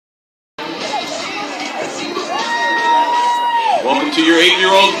Welcome to your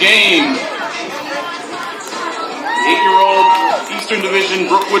 8-year-old game. 8-year-old Eastern Division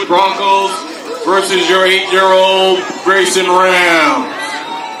Brookwood Broncos versus your 8-year-old Grayson Rams.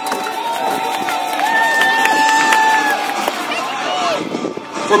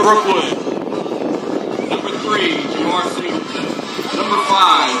 For Brookwood, number 3, Jamar Singleton. Number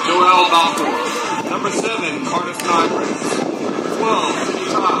 5, Joel Balfour. Number 7, Carter Snodgrass. 12,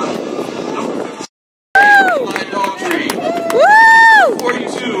 Cindy Todd. Number 15, Eli Daughtry.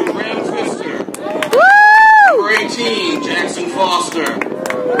 42, Graham Pfister. Number 18, Jackson Foster.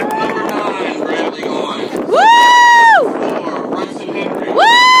 Number 9, Bradley Goins. Number 4, Bryson Henry.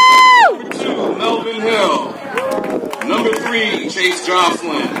 Number 2, Melvin Hill. Number 3, Chase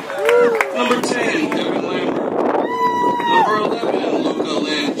Jocelyn. Number 10, Devin Lambert. Number 11, Luca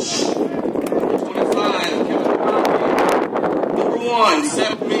Lynch. Number 25, Kevin Murphy. Number 1,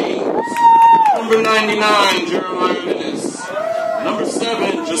 Seth Means. Number 99, Jeremiah Minnis. Number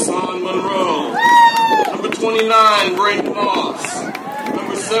 7, Jason Monroe. Number 29, Brayden Moss.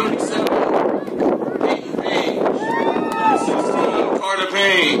 Number 77, Peyton Page. Number 16, Carter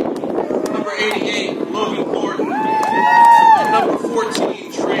Payne. Number 88, Logan Thornton. And number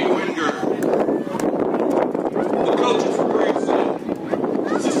 14, Trey Winger. The coaches for Grayson.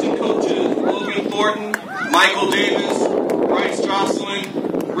 Assistant coaches, Logan Thornton, Michael Davis, Bryce Jocelyn,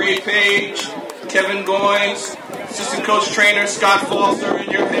 Ray Page, Kevin Goins, assistant coach trainer Scott Foster,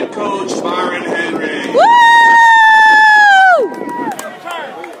 and your head coach Byron Henry. Woo!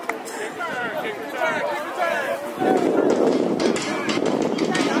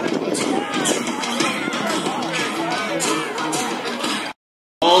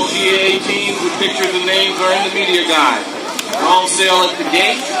 All GA teams with pictures and names are in the media guide. They're on sale at the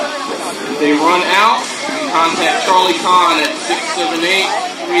gate. If they run out, you can contact Charlie Kahn at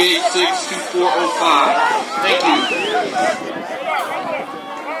 678-386-2405. Thank you.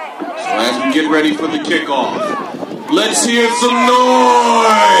 So as we get ready for the kickoff, let's hear some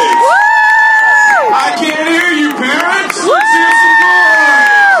noise. I can't hear you, parents. Let's hear some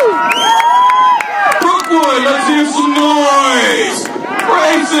noise. Brookwood, let's hear some noise.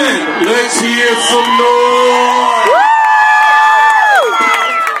 Grayson, let's hear some noise.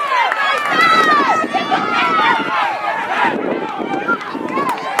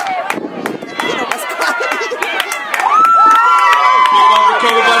 Kickoff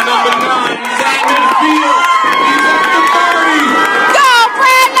recovered by number 9. He's at midfield. He's at the 30. Go,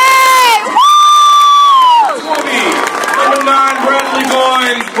 Bradley! 20. Number 9, Bradley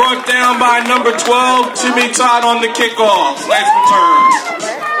Goins, brought down by number 12, Jimmy Todd on the kickoff. Nice return.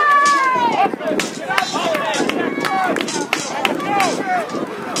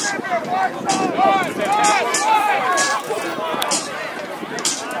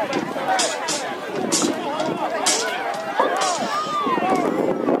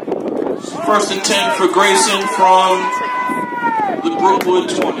 First and 10 for Grayson from the Brookwood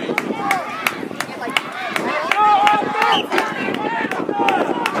 20.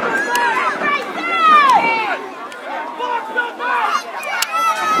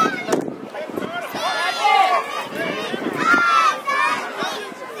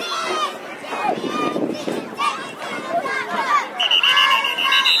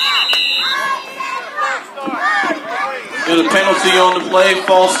 There's a penalty on the play,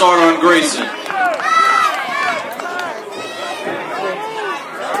 false start on Grayson.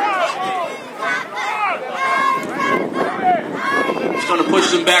 It's going to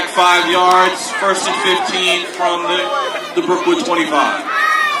push them back 5 yards. First and 15 from the Brookwood 25.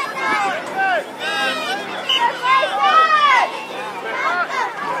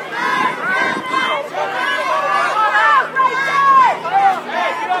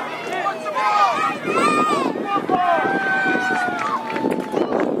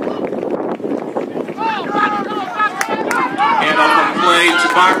 Play to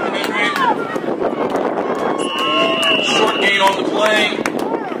Byron Henry. Short gain on the play.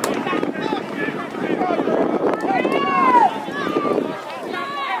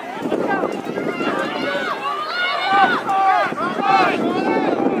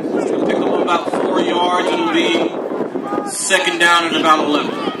 It's going to pick up about 4 yards. It'll be second down at about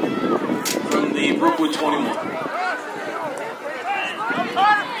 11 from the Brookwood 21.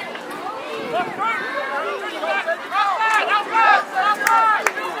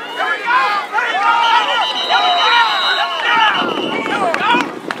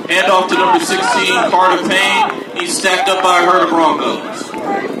 Hand off to number 16, Carter Payne. He's stacked up by a herd of Broncos.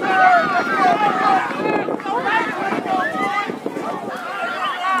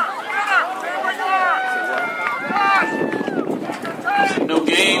 No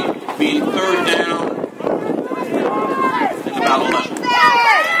gain, be third down. foul 11.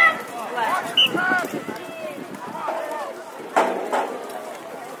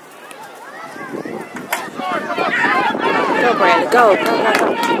 Go, Bradley. Go.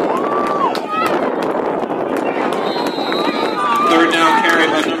 Third down carry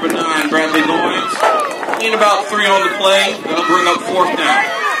by number 9, Bradley Goins. Need about 3 on the play. That'll bring up 4th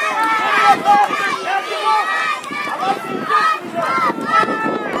down.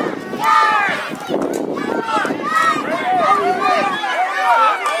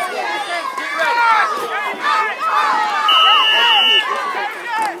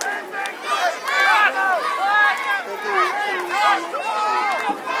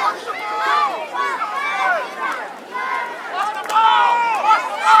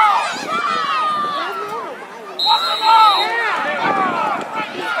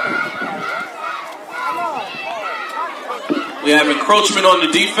 We have encroachment on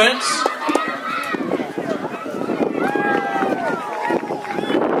the defense.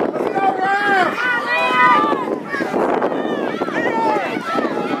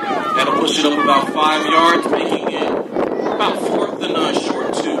 That'll push it up about 5 yards, making it about 4th and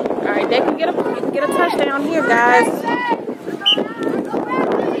short 2. All right, they can get a touchdown here, guys.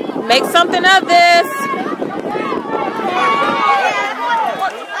 Make something of this.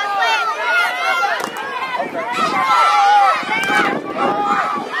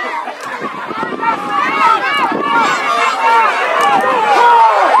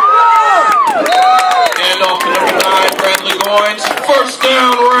 First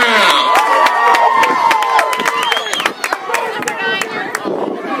down round.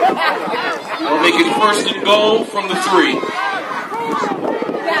 We'll make it 1st and goal from the 3.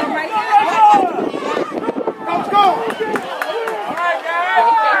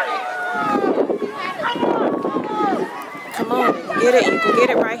 Come on, get it. You can get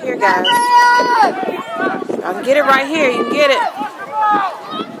it right here, guys. I can get it right here. You can get it.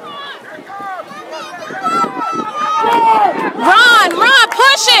 Run,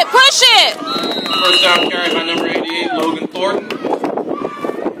 push it. First down carry by number 88, Logan Thornton.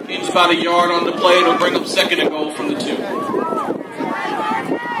 Gains about a yard on the play. It'll bring up 2nd and goal from the 2.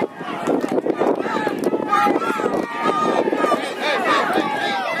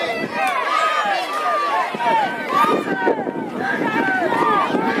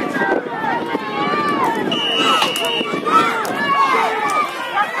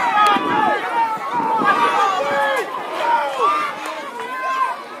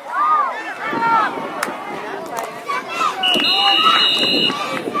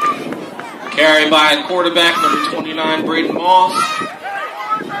 Carried by quarterback number 29, Braden Moss.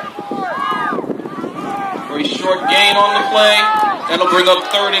 Very short gain on the play. That'll bring up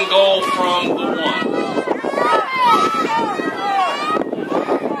 3rd and goal from the 1.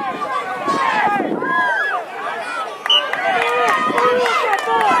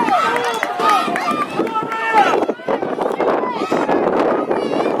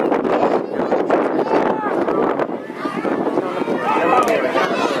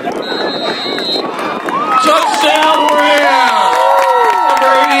 Touchdown round!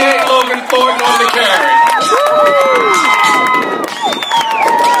 Number 88, Logan Thornton on the carry.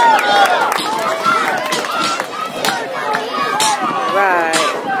 Right.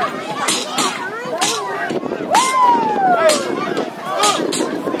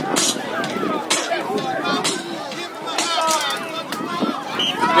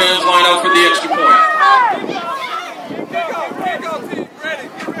 Rams line up for the extra point.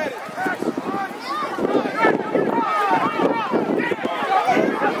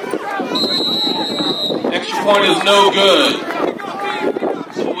 Point is no good.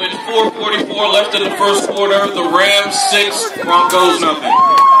 So with 4:44 left in the first quarter, the Rams 6, Broncos nothing.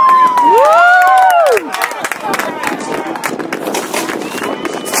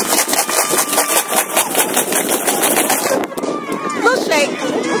 Little shake.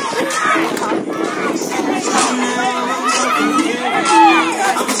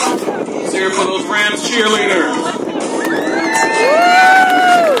 Let's hear it for those Rams cheerleaders.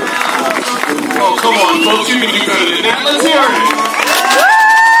 Oh, come on, folks, you can do better than that. Let's hear it.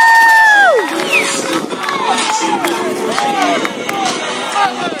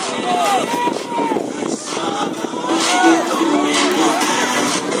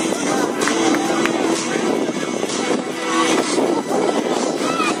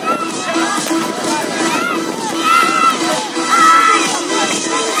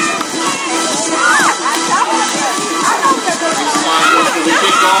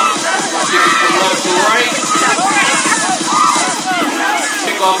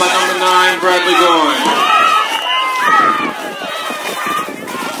 Kickoff by number 9, Bradley Goins.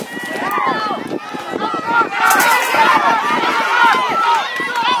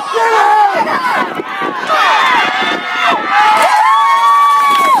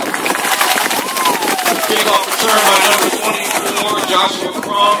 Joshua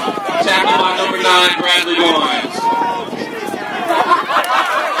Crumb, tackled by number 9, Bradley Goines.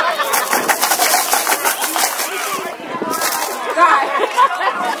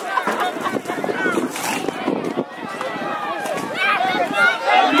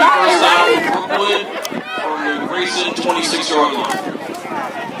 First out for Brookwood from the Grayson 26-yard line.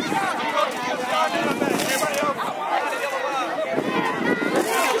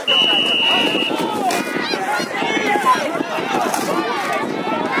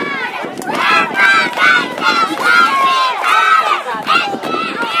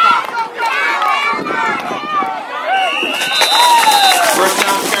 First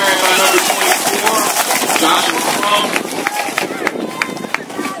down carry by number 24, Joshua Crumb.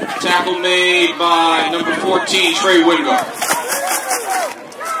 Tackle made by number 14, Trey Wingard.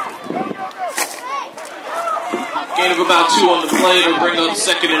 Gain of about 2 on the play to bring up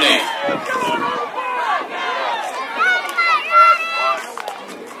 2nd and 8.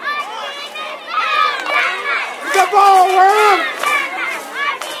 Good ball, Ram!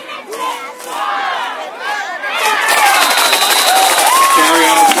 Carry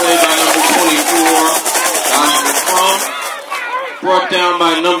on the play by number 24, Joshua Crumb. Brought down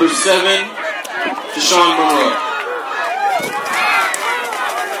by number 7, Deshaun Monroe.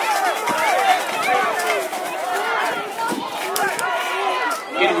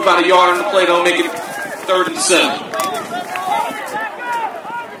 Get him about a yard on the play, don't make it 3rd and 7.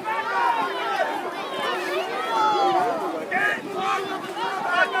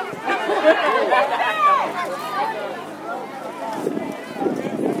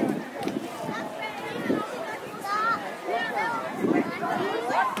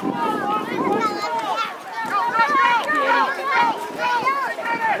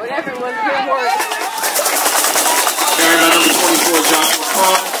 Whatever was good work. Carry by number 24, Joshua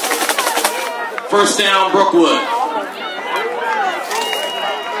Crumb. First down, Brookwood.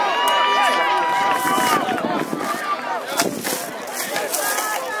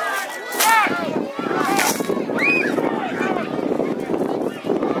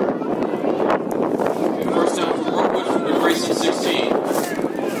 First down for Brookwood from the Grayson 16.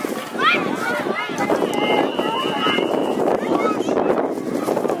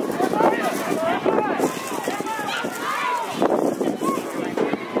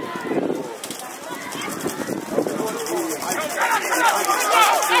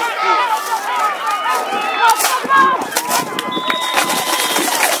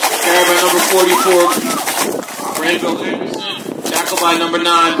 Carry by number 44, Randall Anderson. Tackle by number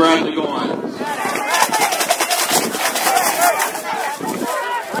 9, Bradley Goines.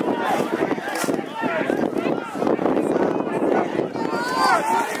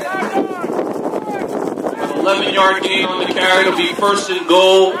 An 11-yard gain on the carry. It'll be 1st and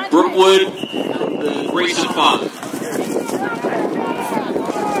goal, Brookwood from the Grayson 5.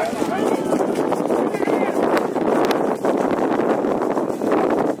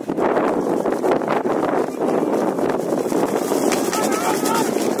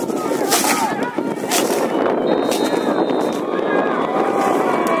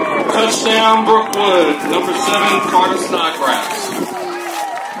 Touchdown, Brookwood. Number 7, Carter Snodgrass.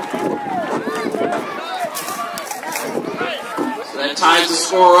 So that ties the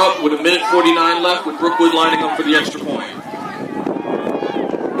score up with 1:49 left, with Brookwood lining up for the extra point.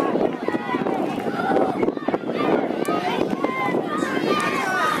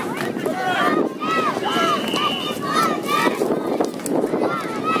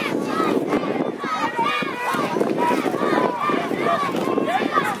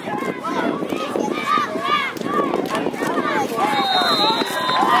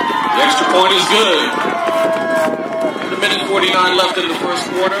 Point is good. With 1:49 left in the first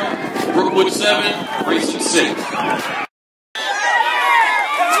quarter. Brookwood 7, Grayson 6.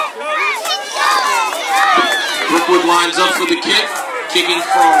 Brookwood lines up for the kick, kicking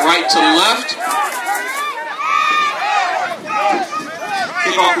from right to left.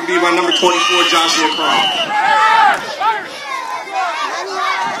 Kickoff will be by number 24, Joshua Crumb.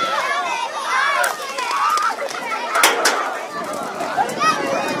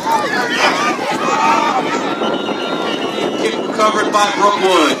 Kick recovered by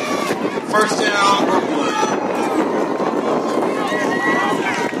Brookwood. First down, Brookwood.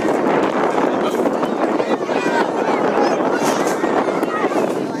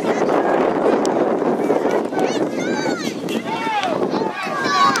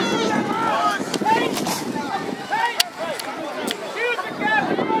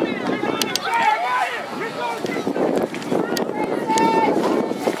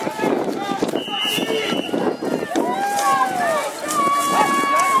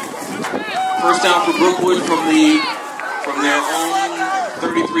 First down for Brookwood from their own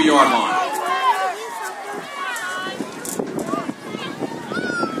 33-yard line.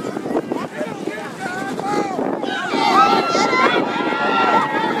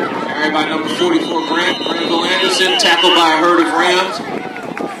 Carried by number 44, Granville Anderson, tackled by a herd of Rams.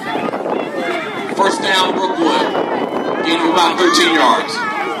 First down, Brookwood. Gain of about 13 yards.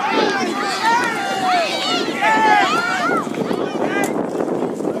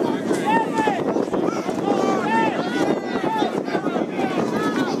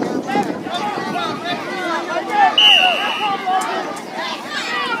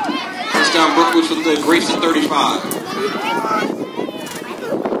 First down, Brookwood with the Grayson 35.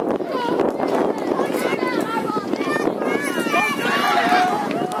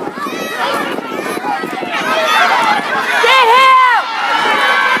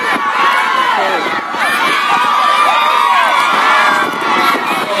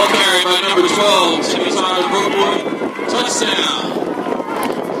 Number 12, Timothy Brookwood, touchdown.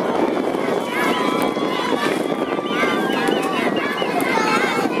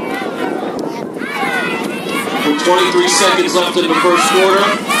 With 23 seconds left in the first quarter,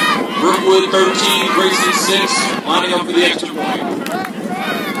 Brookwood 13, Grayson 6, lining up for the extra point.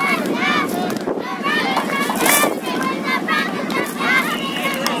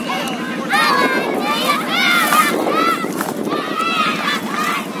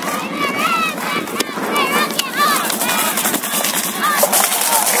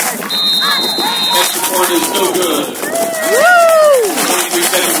 Is no good. Woo! 23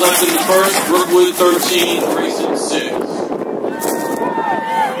 seconds left in the first. Brookwood 13, Grayson 6.